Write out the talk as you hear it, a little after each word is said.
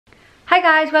Hi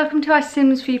guys, welcome to our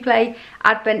Sims Freeplay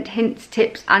Advent hints,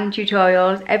 tips and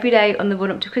tutorials. Every day on the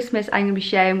run up to Christmas I'm going to be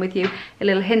sharing with you a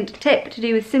little hint tip to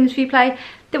do with Sims Freeplay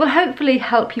that will hopefully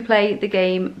help you play the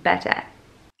game better.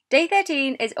 Day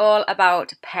 13 is all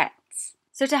about pets.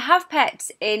 So to have pets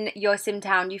in your sim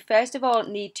town, you first of all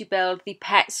need to build the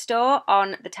pet store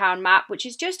on the town map, which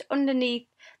is just underneath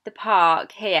the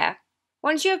park here.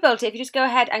 Once you have built it, if you just go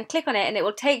ahead and click on it, and it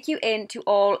will take you into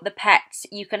all the pets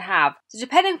you can have. So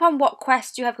depending upon what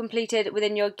quests you have completed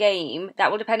within your game, that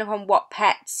will depend upon what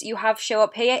pets you have show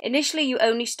up here. Initially, you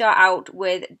only start out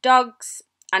with dogs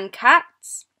and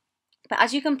cats, but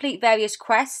as you complete various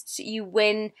quests, you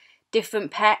win different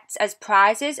pets as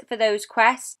prizes for those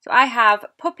quests. So I have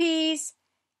puppies,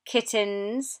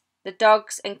 kittens, the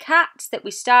dogs and cats that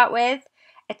we start with,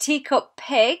 a teacup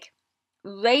pig,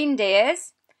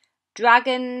 reindeers,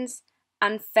 dragons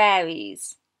and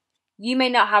fairies. You may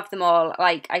not have them all,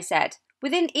 like I said.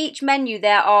 Within each menu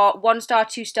there are 1-star,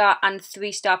 2-star and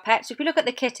 3-star pets. So if we look at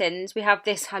the kittens, we have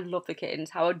this, I love the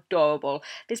kittens, how adorable.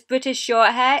 This British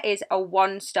Shorthair is a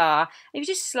 1-star. If you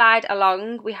just slide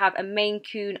along, we have a Maine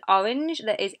Coon Orange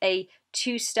that is a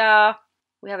 2-star.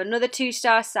 We have another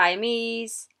 2-star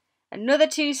Siamese, another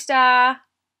 2-star,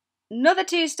 another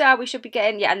 2-star we should be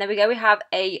getting, yeah, and there we go, we have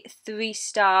a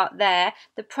 3-star there.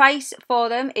 The price for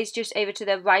them is just over to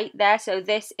the right there, so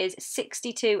this is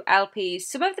 62 LPs.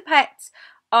 Some of the pets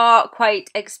are quite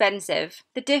expensive.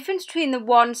 The difference between the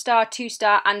 1-star,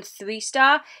 2-star and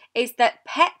 3-star is that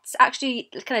pets actually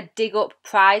kind of dig up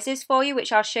prizes for you,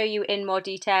 which I'll show you in more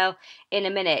detail in a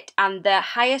minute. And the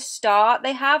higher star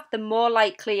they have, the more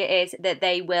likely it is that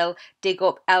they will dig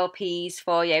up LPs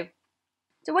for you.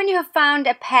 So when you have found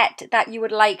a pet that you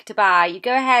would like to buy, you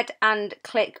go ahead and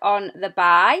click on the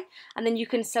buy, and then you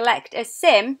can select a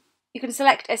sim. You can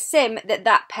select a sim that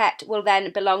that pet will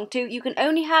then belong to. You can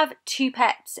only have 2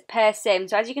 pets per sim.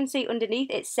 So as you can see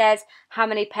underneath, it says how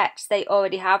many pets they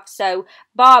already have. So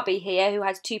Barbie here, who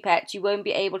has 2 pets, you won't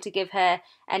be able to give her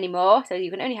any more. So you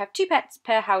can only have 2 pets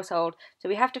per household. So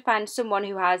we have to find someone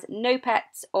who has no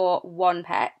pets or 1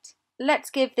 pet.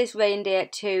 Let's give this reindeer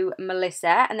to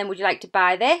Melissa, and then would you like to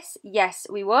buy this? Yes,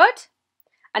 we would.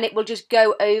 And it will just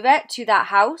go over to that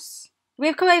house.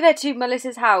 We've come over to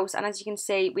Melissa's house, and as you can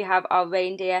see, we have our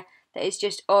reindeer that is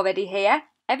just already here.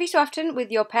 Every so often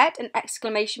with your pet, an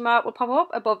exclamation mark will pop up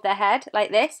above their head like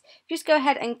this. Just go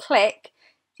ahead and click.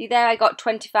 See there, I got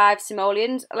 25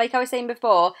 simoleons. Like I was saying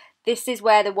before, this is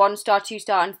where the 1-star,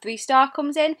 2-star and 3-star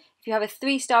comes in. If you have a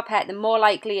 3-star pet, the more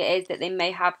likely it is that they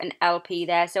may have an LP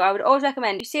there. So I would always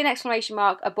recommend, if you see an exclamation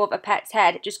mark above a pet's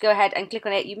head, just go ahead and click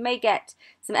on it. You may get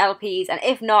some LPs, and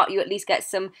if not, you at least get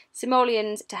some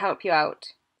simoleons to help you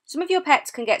out. Some of your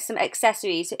pets can get some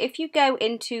accessories. So if you go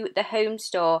into the home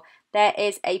store, there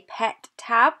is a pet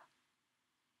tab.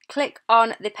 Click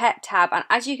on the pet tab, and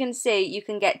as you can see, you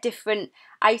can get different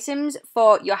items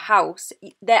for your house.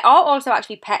 There are also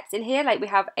actually pets in here, like we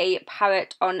have a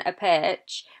parrot on a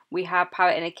perch, we have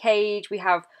parrot in a cage, we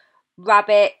have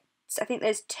rabbits, I think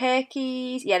there's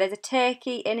turkeys, yeah, there's a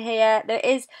turkey in here. There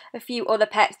is a few other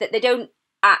pets that they don't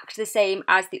act the same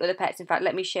as the other pets. In fact,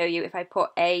 let me show you. If I put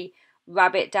a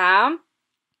rabbit down,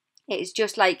 it's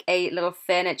just like a little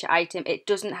furniture item. It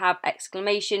doesn't have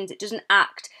exclamations. It doesn't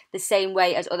act the same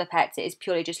way as other pets. It is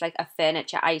purely just like a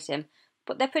furniture item.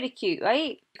 But they're pretty cute,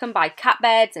 right? You can buy cat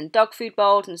beds and dog food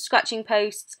bowls and scratching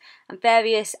posts and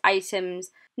various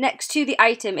items. Next to the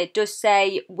item, it does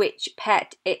say which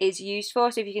pet it is used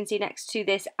for. So if you can see next to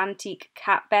this antique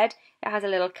cat bed, it has a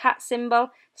little cat symbol.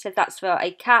 So that's for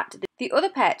a cat. The other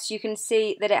pets, you can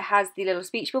see that it has the little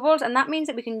speech bubbles, and that means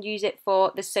that we can use it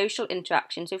for the social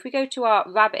interaction. So if we go to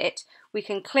our rabbit, we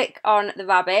can click on the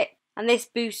rabbit, and this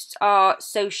boosts our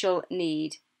social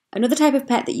need. Another type of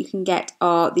pet that you can get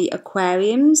are the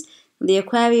aquariums. The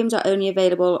aquariums are only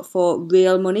available for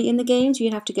real money in the game, so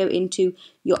you'd have to go into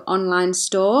your online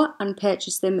store and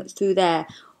purchase them through there.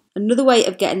 Another way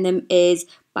of getting them is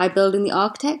by building the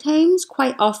architect homes.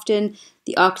 Quite often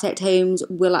the architect homes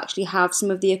will actually have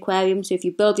some of the aquariums, so if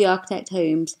you build the architect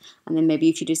homes and then maybe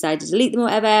if you decide to delete them or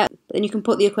whatever, then you can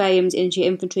put the aquariums into your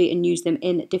inventory and use them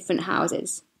in different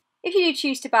houses. If you do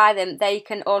choose to buy them, they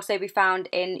can also be found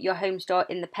in your home store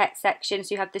in the pet section.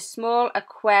 So you have the small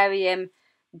aquarium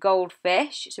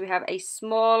goldfish. So we have a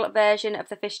small version of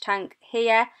the fish tank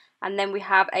here, and then we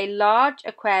have a large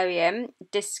aquarium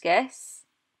discus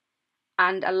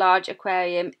and a large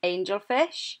aquarium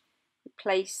angelfish.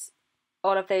 Place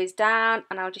all of those down,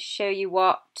 and I'll just show you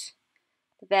what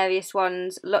the various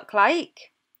ones look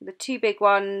like. The 2 big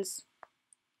ones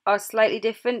are slightly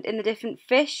different in the different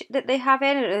fish that they have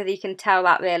in. I don't know if you can tell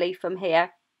that really from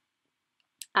here.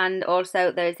 And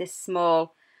also there's this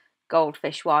small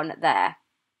goldfish one there.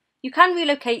 You can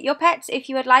relocate your pets if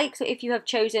you would like. So if you have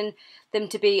chosen them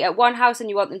to be at one house and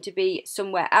you want them to be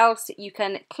somewhere else, you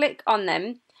can click on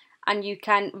them and you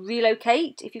can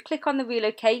relocate. If you click on the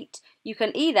relocate, you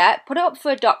can either put it up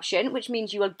for adoption, which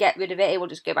means you will get rid of it. It will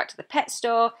just go back to the pet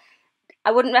store.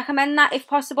 I wouldn't recommend that if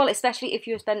possible, especially if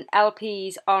you spend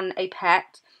LPs on a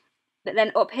pet. But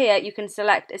then up here, you can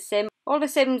select a sim. All the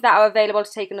sims that are available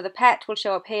to take another pet will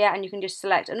show up here, and you can just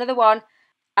select another one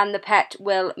and the pet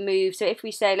will move. So if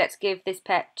we say, let's give this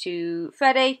pet to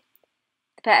Freddie,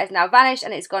 the pet has now vanished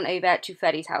and it's gone over to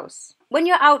Freddie's house. When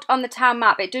you're out on the town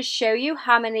map, it does show you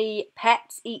how many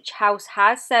pets each house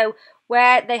has. So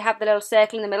where they have the little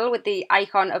circle in the middle with the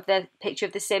icon of the picture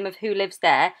of the sim of who lives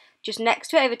there, just next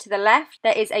to it over to the left,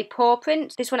 there is a paw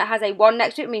print. This one has a 1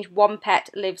 next to it, means one pet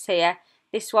lives here.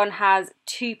 This one has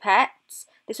 2 pets.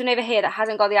 This one over here that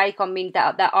hasn't got the icon means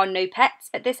that there are no pets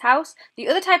at this house. The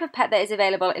other type of pet that is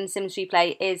available in Sims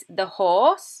Freeplay is the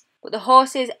horse. But the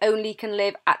horses only can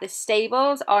live at the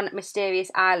stables on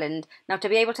Mysterious Island. Now, to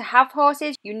be able to have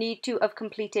horses, you need to have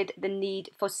completed the Need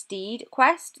for Steed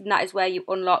quest, and that is where you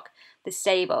unlock the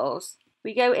stables.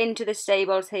 We go into the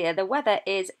stables here. The weather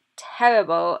is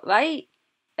terrible, right?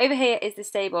 Over here is the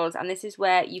stables, and this is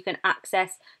where you can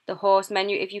access the horse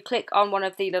menu. If you click on one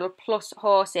of the little plus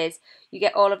horses, you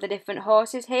get all of the different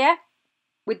horses here.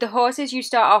 With the horses, you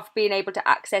start off being able to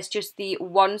access just the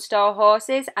 1-star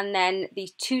horses, and then the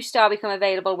 2-star become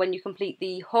available when you complete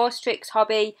the horse tricks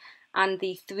hobby, and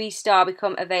the 3-star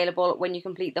become available when you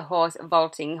complete the horse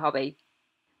vaulting hobby.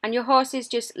 And your horses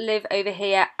just live over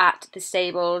here at the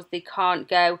stables. They can't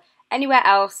go anywhere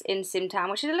else in Simtown,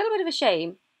 which is a little bit of a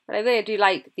shame. But I really do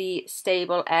like the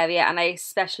stable area, and I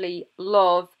especially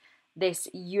love this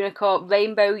unicorn,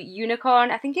 rainbow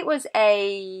unicorn. I think it was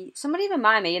somebody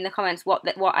remind me in the comments what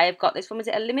I have got this from. Was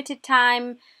it a limited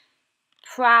time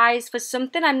prize for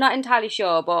something? I'm not entirely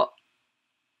sure, but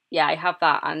yeah, I have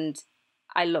that and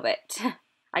I love it.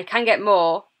 I can get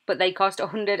more, but they cost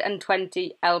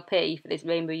 120 LP for this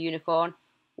rainbow unicorn.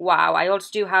 Wow, I also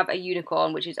do have a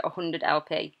unicorn which is 100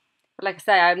 LP. But like I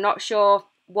say, I'm not sure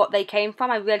what they came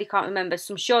from. I really can't remember.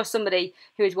 So I'm sure somebody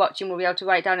who is watching will be able to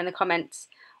write down in the comments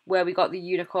where we got the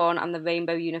unicorn and the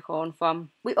rainbow unicorn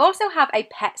from. We also have a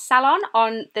pet salon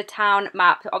on the town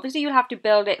map. Obviously you'll have to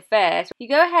build it first. You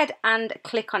go ahead and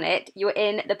click on it. You're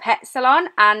in the pet salon,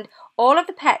 and all of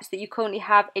the pets that you currently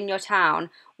have in your town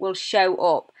will show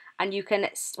up, and you can,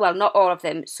 well, not all of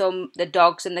them, the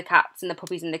dogs and the cats and the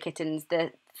puppies and the kittens,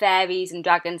 the fairies and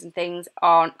dragons and things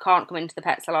can't come into the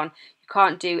pet salon. You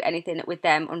can't do anything with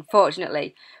them,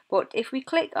 unfortunately. But if we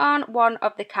click on one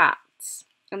of the cats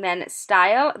and then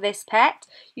style this pet,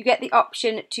 you get the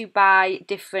option to buy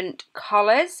different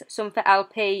collars, some for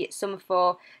LP, some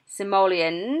for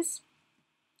simoleons.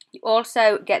 You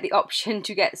also get the option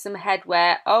to get some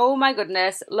headwear. Oh my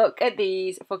goodness, look at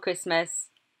these for Christmas.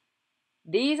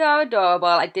 These are adorable.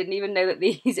 I didn't even know that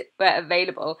these were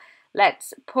available.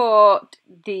 Let's put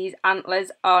these antlers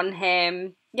on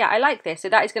him. Yeah, I like this. So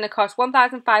that is going to cost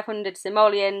 1,500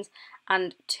 simoleons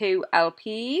and 2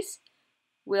 LPs.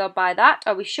 We'll buy that.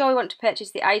 Are we sure we want to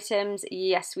purchase the items?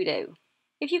 Yes, we do.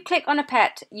 If you click on a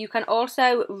pet, you can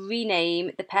also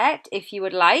rename the pet if you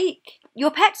would like. Your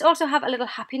pets also have a little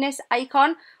happiness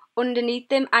icon underneath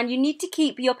them, and you need to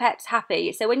keep your pets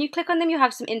happy. So when you click on them, you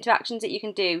have some interactions that you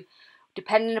can do.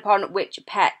 Depending upon which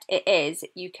pet it is,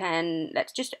 you can,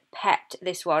 let's just pet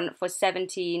this one for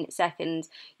 17 seconds.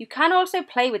 You can also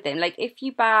play with them. Like if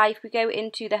we go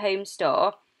into the home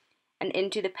store and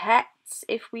into the pets,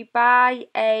 if we buy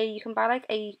you can buy like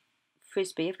a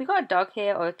frisbee. If we got a dog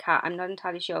here or a cat, I'm not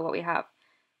entirely sure what we have.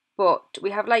 But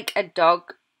we have like a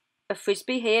dog, a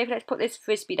frisbee here. Let's put this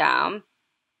frisbee down.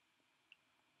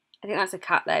 I think that's a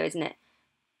cat there, isn't it?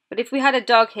 But if we had a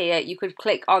dog here, you could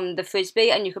click on the frisbee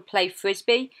and you could play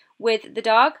frisbee with the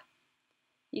dog.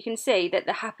 You can see that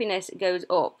the happiness goes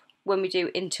up when we do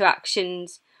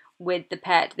interactions with the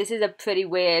pet. This is a pretty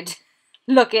weird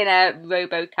looking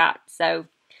robo cat, so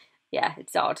yeah,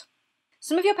 it's odd.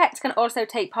 Some of your pets can also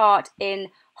take part in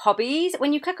hobbies.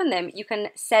 When you click on them, you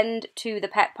can send to the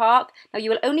pet park. Now, you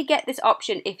will only get this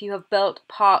option if you have built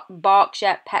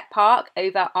Berkshire Pet Park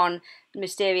over on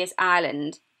Mysterious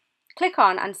Island. Click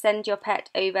on and send your pet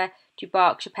over to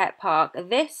Berkshire Pet Park.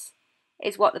 This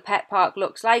is what the pet park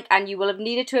looks like, and you will have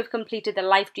needed to have completed the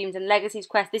Life, Dreams and Legacies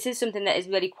quest. This is something that is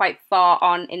really quite far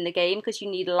on in the game because you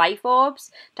need life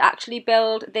orbs to actually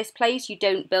build this place. You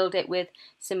don't build it with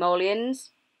simoleons.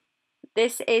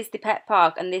 This is the pet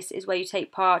park, and this is where you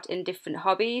take part in different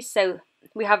hobbies. So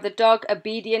we have the dog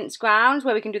obedience grounds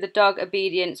where we can do the dog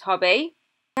obedience hobby.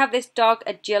 We have this dog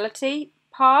agility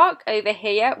park over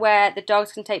here where the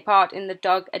dogs can take part in the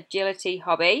dog agility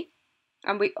hobby.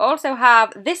 And we also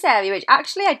have this area, which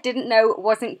actually I didn't know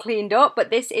wasn't cleaned up, but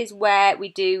this is where we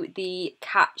do the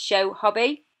cat show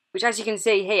hobby, which, as you can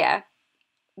see here,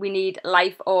 we need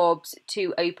life orbs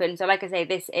to open. So like I say,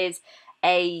 this is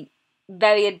a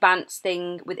very advanced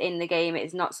thing within the game. It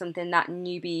is not something that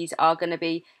newbies are going to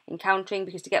be encountering,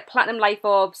 because to get platinum life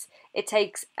orbs, it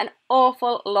takes an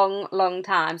awful long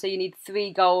time. So you need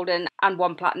 3 golden and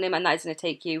 1 platinum, and that is going to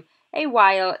take you a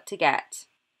while to get.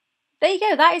 There you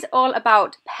go, that is all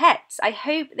about pets. I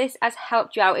hope this has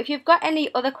helped you out. If you've got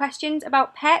any other questions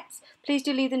about pets, please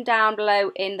do leave them down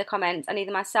below in the comments, and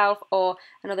either myself or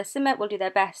another simmer will do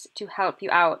their best to help you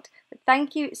out. But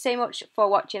thank you so much for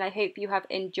watching. I hope you have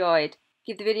enjoyed.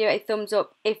 Give the video a thumbs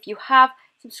up if you have,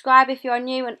 subscribe if you are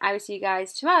new, and I will see you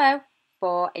guys tomorrow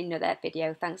for another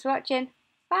video. Thanks for watching.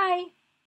 Bye!